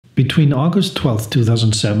Between August 12,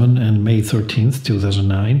 2007 and May 13,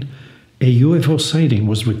 2009, a UFO sighting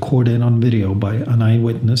was recorded on video by an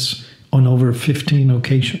eyewitness on over 15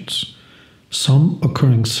 occasions, some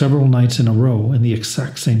occurring several nights in a row in the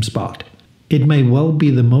exact same spot. It may well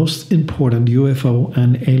be the most important UFO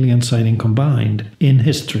and alien sighting combined in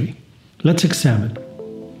history. Let's examine.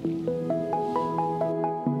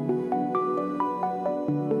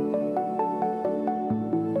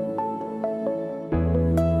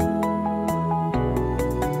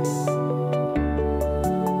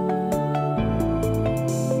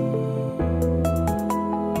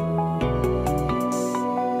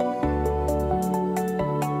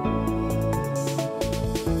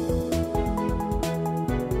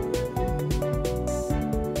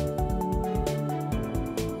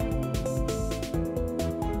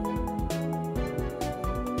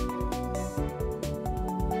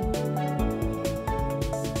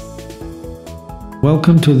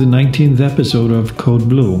 Welcome to the 19th episode of Code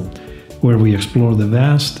Blue, where we explore the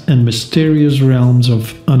vast and mysterious realms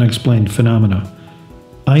of unexplained phenomena.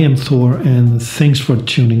 I am Thor, and thanks for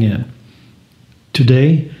tuning in.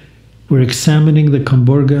 Today, we're examining the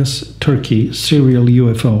Kumburgaz, Turkey serial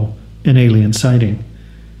UFO and alien sighting.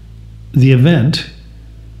 The event,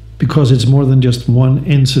 because it's more than just one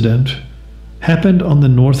incident, happened on the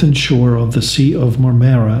northern shore of the Sea of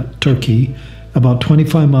Marmara, Turkey, about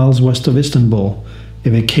 25 miles west of Istanbul, a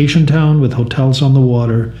vacation town with hotels on the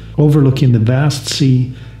water overlooking the vast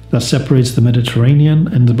sea that separates the Mediterranean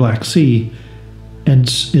and the Black Sea and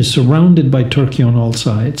is surrounded by Turkey on all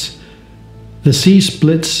sides. The sea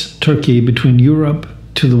splits Turkey between Europe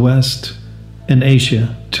to the west and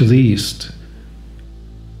Asia to the east.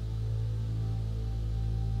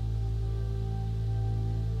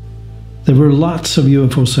 There were lots of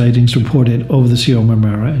UFO sightings reported over the Sea of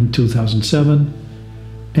Marmara in 2007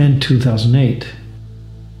 and 2008.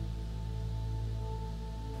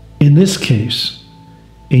 In this case,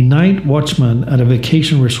 a night watchman at a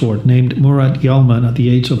vacation resort named Murat Yalman at the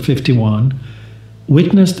age of 51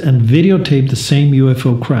 witnessed and videotaped the same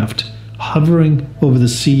UFO craft hovering over the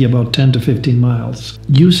sea about 10 to 15 miles.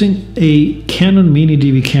 Using a Canon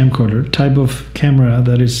MiniDV camcorder, type of camera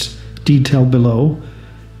that is detailed below,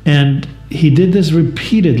 and he did this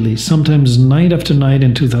repeatedly, sometimes night after night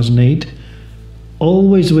in 2008,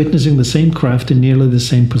 always witnessing the same craft in nearly the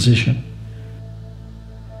same position.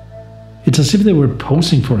 It's as if they were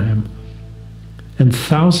posing for him, and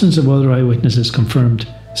thousands of other eyewitnesses confirmed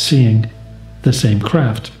seeing the same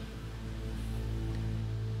craft.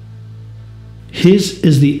 His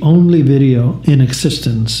is the only video in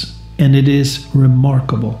existence, and it is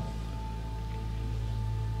remarkable.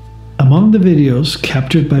 Among the videos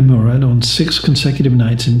captured by Murat on 6 consecutive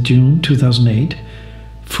nights in June 2008,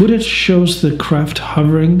 footage shows the craft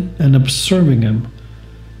hovering and observing him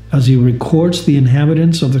as he records the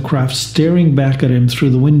inhabitants of the craft staring back at him through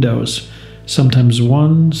the windows, sometimes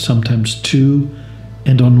one, sometimes two,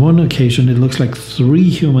 and on one occasion it looks like 3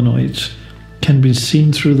 humanoids can be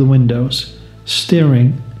seen through the windows,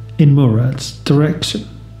 staring in Murat's direction.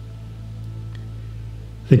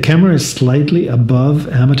 The camera is slightly above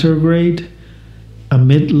amateur grade, a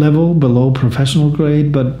mid-level below professional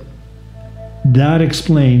grade, but that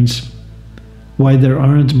explains why there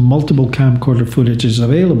aren't multiple camcorder footages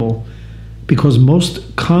available, because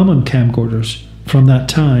most common camcorders from that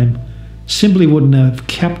time simply wouldn't have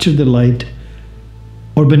captured the light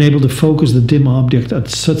or been able to focus the dim object at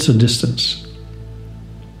such a distance.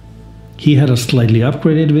 He had a slightly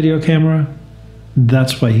upgraded video camera,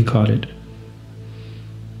 that's why he caught it.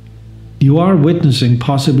 You are witnessing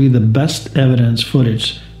possibly the best evidence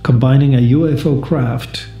footage combining a UFO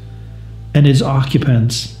craft and its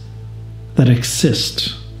occupants that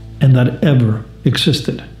exist and that ever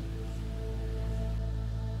existed.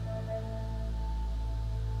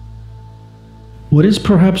 What is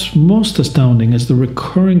perhaps most astounding is the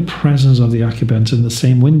recurring presence of the occupants in the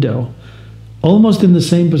same window, almost in the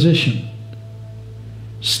same position,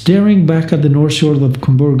 staring back at the north shore of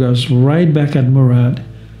Kumburgaz, right back at Murat,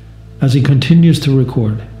 as he continues to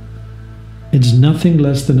record. It's nothing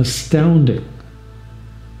less than astounding.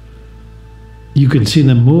 You can see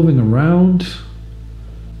them moving around.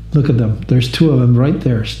 Look at them. There's 2 of them right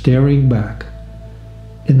there, staring back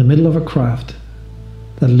in the middle of a craft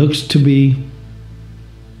that looks to be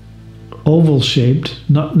oval shaped,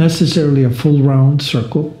 not necessarily a full round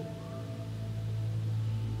circle.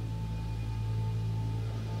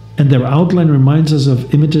 And their outline reminds us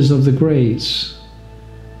of images of the Greys.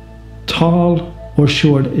 Tall or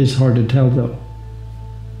short is hard to tell though.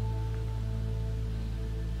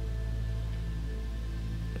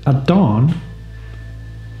 At dawn,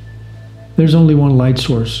 There's only one light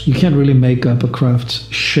source. You can't really make up a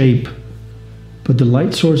craft's shape, but the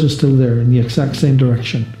light source is still there in the exact same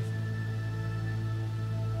direction.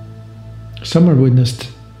 Some are witnessed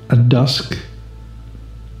at dusk,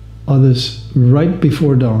 others right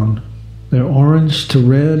before dawn. They're orange to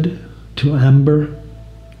red to amber,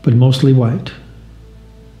 but mostly white.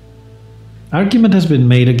 Argument has been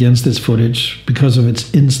made against this footage because of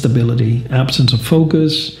its instability, absence of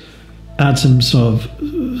focus, absence of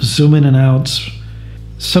zoom in and outs,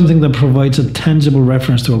 something that provides a tangible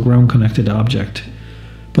reference to a ground-connected object.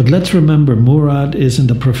 But let's remember, Murad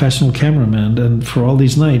isn't a professional cameraman, and for all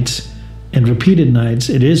these nights, and repeated nights,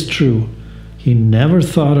 it is true, he never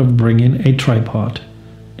thought of bringing a tripod,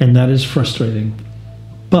 and that is frustrating.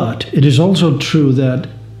 But it is also true that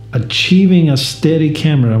achieving a steady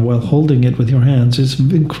camera while holding it with your hands is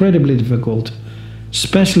incredibly difficult,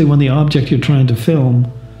 especially when the object you're trying to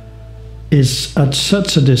film is at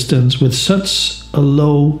such a distance with such a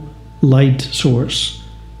low light source.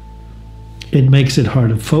 It makes it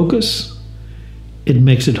hard to focus, it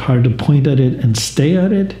makes it hard to point at it and stay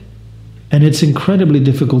at it, and it's incredibly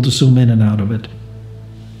difficult to zoom in and out of it.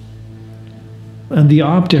 And the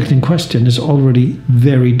object in question is already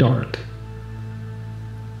very dark.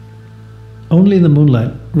 Only the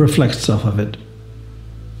moonlight reflects off of it.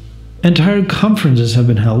 Entire conferences have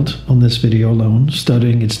been held on this video alone,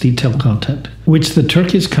 studying its detailed content, which the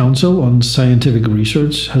Turkish Council on Scientific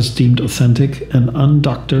Research has deemed authentic and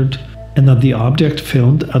undoctored, and that the object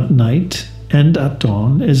filmed at night and at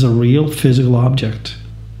dawn is a real physical object,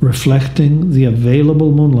 reflecting the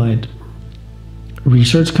available moonlight.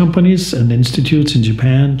 Research companies and institutes in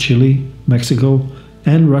Japan, Chile, Mexico,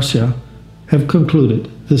 and Russia have concluded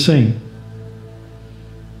the same.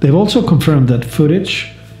 They've also confirmed that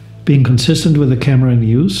footage, being consistent with the camera in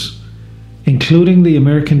use, including the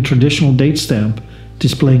American traditional date stamp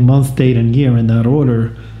displaying month, date, and year in that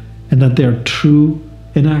order, and that they are true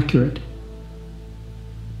and accurate.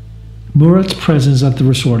 Murat's presence at the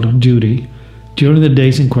resort on duty during the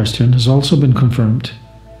days in question has also been confirmed.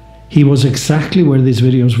 He was exactly where these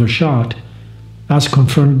videos were shot, as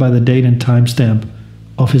confirmed by the date and timestamp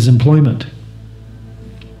of his employment.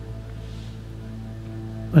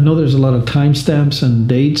 I know there's a lot of timestamps and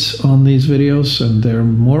dates on these videos, and they're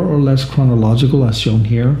more or less chronological as shown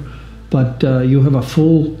here, but you have a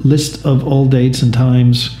full list of all dates and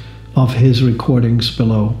times of his recordings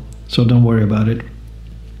below, so don't worry about it.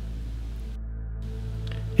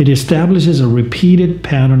 It establishes a repeated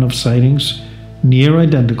pattern of sightings, near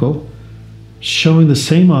identical, showing the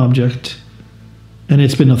same object, and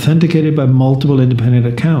it's been authenticated by multiple independent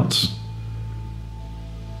accounts.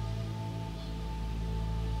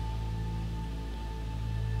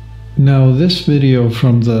 Now, this video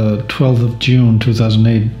from the 12th of June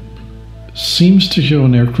 2008 seems to show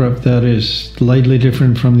an aircraft that is slightly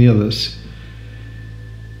different from the others.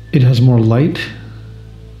 It has more light.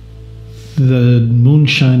 The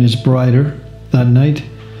moonshine is brighter that night.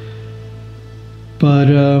 But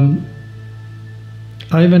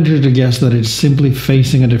I venture to guess that it's simply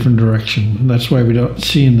facing a different direction. That's why we don't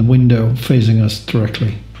see in the window facing us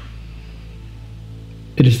directly.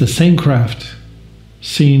 It is the same craft,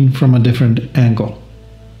 seen from a different angle.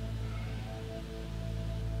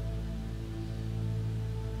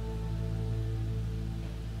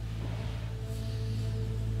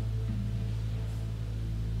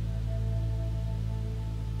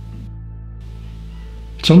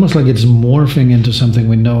 It's almost like it's morphing into something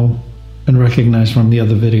we know and recognize from the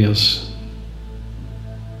other videos.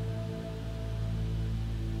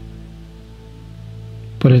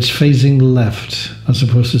 But it's facing left as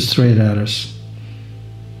opposed to straight at us,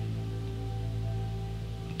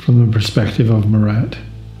 from the perspective of Murad.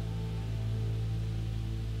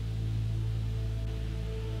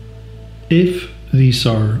 If these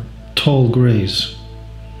are tall grays,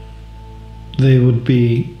 they would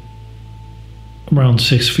be around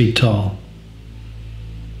 6 feet tall,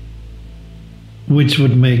 which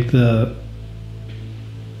would make the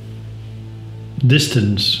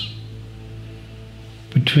distance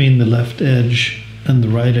between the left edge and the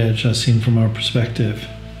right edge, as seen from our perspective,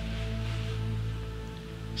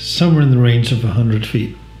 somewhere in the range of 100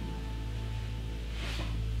 feet.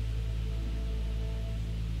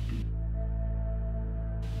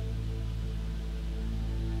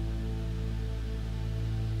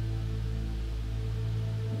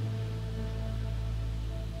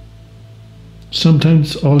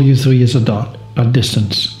 Sometimes all you see is a dot, a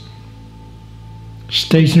distance,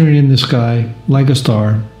 stationary in the sky like a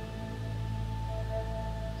star.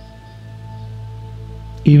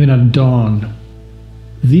 Even at dawn,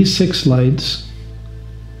 these 6 lights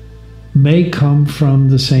may come from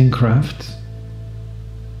the same craft,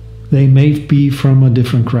 They may be from a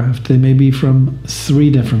different craft. They may be from 3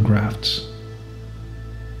 different crafts.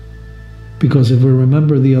 Because if we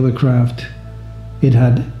remember the other craft, it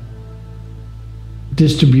had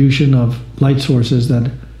distribution of light sources that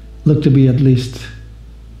looked to be at least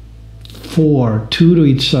 4, 2 to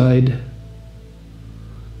each side,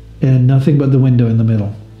 and nothing but the window in the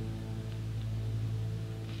middle.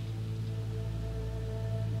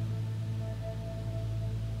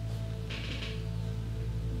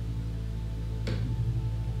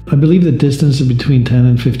 I believe the distance is between 10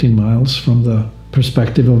 and 15 miles from the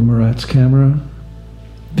perspective of Murat's camera.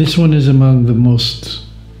 This one is among the most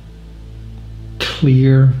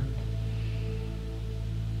clear,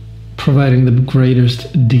 providing the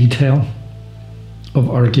greatest detail of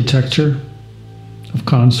architecture, of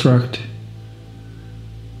construct.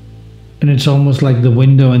 And it's almost like the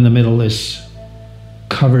window in the middle is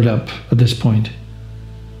covered up at this point.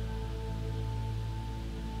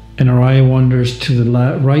 And our eye wanders to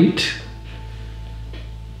the right,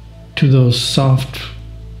 to those soft,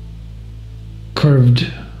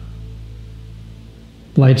 curved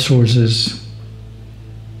light sources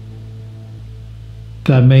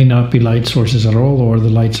that may not be light sources at all, or the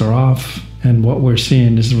lights are off, and what we're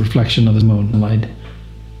seeing is the reflection of the moonlight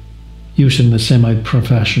using the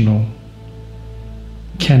semi-professional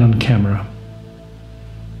Canon camera,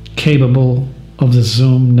 capable of the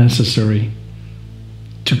zoom necessary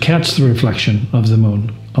to catch the reflection of the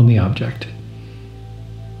moon on the object.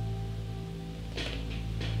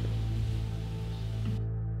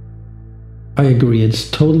 I agree, it's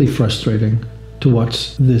totally frustrating to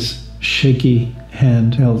watch this shaky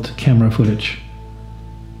handheld camera footage.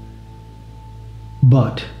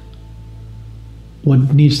 But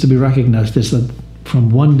what needs to be recognized is that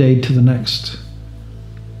from one day to the next,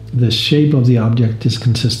 the shape of the object is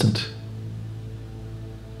consistent.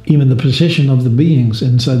 Even the position of the beings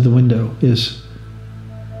inside the window is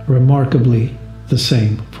remarkably the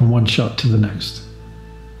same from one shot to the next.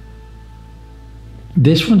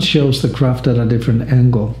 This one shows the craft at a different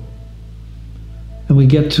angle, and we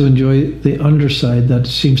get to enjoy the underside that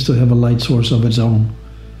seems to have a light source of its own.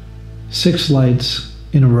 6 lights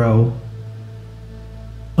in a row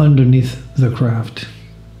underneath the craft,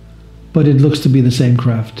 but it looks to be the same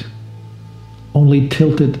craft, only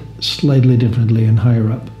tilted slightly differently and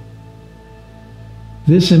higher up.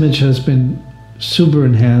 This image has been super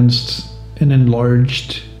enhanced and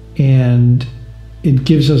enlarged, and it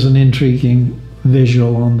gives us an intriguing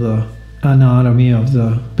visual on the anatomy of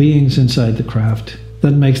the beings inside the craft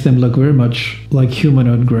that makes them look very much like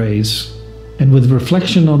humanoid greys. And with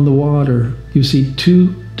reflection on the water, you see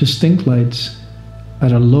 2 distinct lights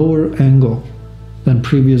at a lower angle than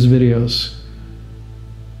previous videos.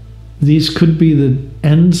 These could be the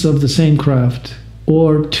ends of the same craft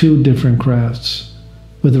or 2 different crafts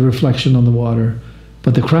with a reflection on the water,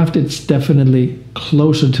 but the craft is definitely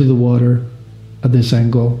closer to the water at this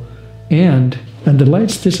angle, and the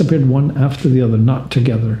lights disappeared one after the other, not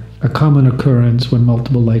together, a common occurrence when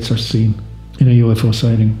multiple lights are seen in a UFO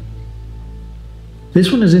sighting.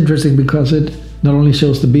 This one is interesting because it not only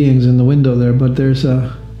shows the beings in the window there, but there's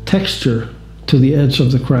a texture to the edge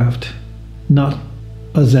of the craft, not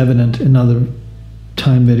as evident in other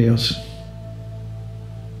time videos.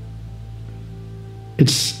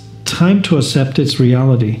 It's time to accept its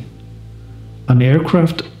reality. An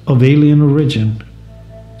aircraft of alien origin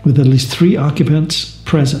with at least 3 occupants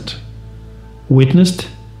present, witnessed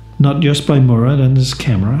not just by Murat and his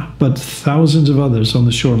camera, but thousands of others on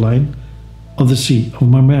the shoreline of the Sea of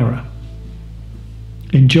Marmara.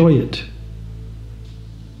 Enjoy it.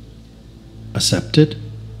 Accept it,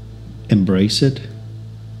 embrace it,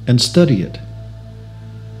 and study it.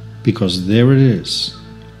 Because there it is,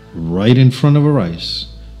 right in front of our eyes,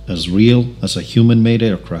 as real as a human-made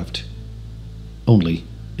aircraft. Only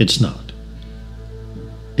it's not.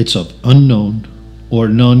 It's of unknown or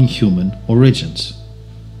non-human origins,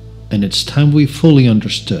 and it's time we fully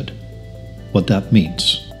understood what that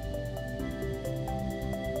means.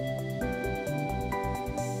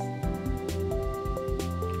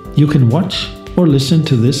 You can watch or listen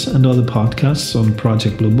to this and other podcasts on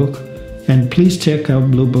Project Blue Book, and please check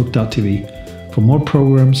out bluebook.tv for more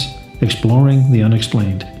programs exploring the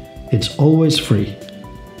unexplained. It's always free.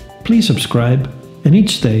 Please subscribe, and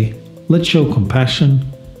each day let's show compassion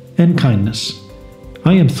and kindness.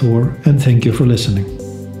 I am Thor, and thank you for listening.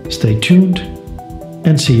 Stay tuned,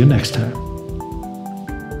 and see you next time.